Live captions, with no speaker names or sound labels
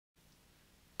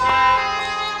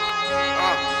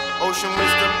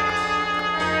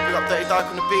Dirty Dark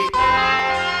on the beat.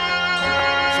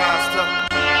 Shoutouts to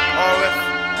RF,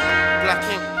 Black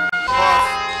Ink, Bars,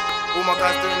 all my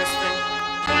guys doing this thing.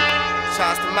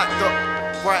 Shoutouts to Mac Dot,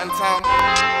 Brighton Town.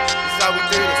 This is how we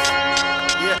do this.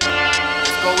 Yeah,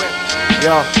 let's go in.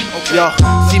 Yo,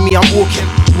 see me, I'm walking.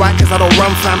 Right, cause I don't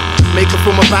run, fam. Make a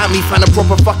film about me, fan a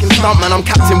proper fucking stunt, man. I'm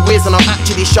Captain Wiz and I'm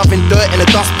actually shoving dirt in the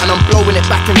dustpan. I'm blowing it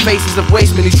back in faces of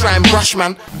wastemen who try and brush,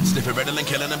 man. Sniffing riddle and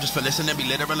killing them just for listening, be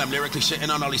literal. I'm lyrically shitting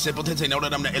on all these simpletons. They know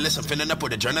that I'm the illest. I'm filling up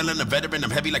with adrenaline, a veteran.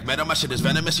 I'm heavy like metal, my shit is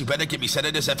venomous. You better get me set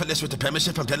it as effortless with the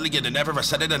penmanship. I'm deadlier than ever, I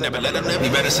said it, I never let them live. Me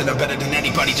medicine, I'm better than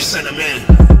anybody, just send them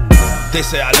in. They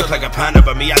say I look like a panda,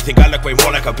 but me, I think I look way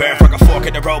more like a bear. Fuck a fork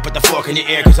in the road, put the fork in your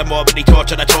ear, cause I'm morbidly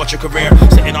tortured, I torture career.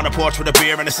 Sitting on a porch with a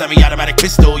beer and a semi-automatic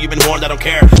pistol, you've been warned, I don't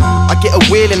care. I get a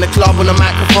wheel in the club on a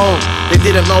microphone. They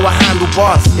didn't know I handle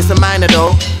bars, it's a minor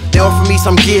though. They offer me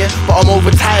some gear, but I'm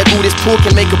overtired. All this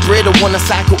talking make a bread, I wanna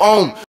cycle home.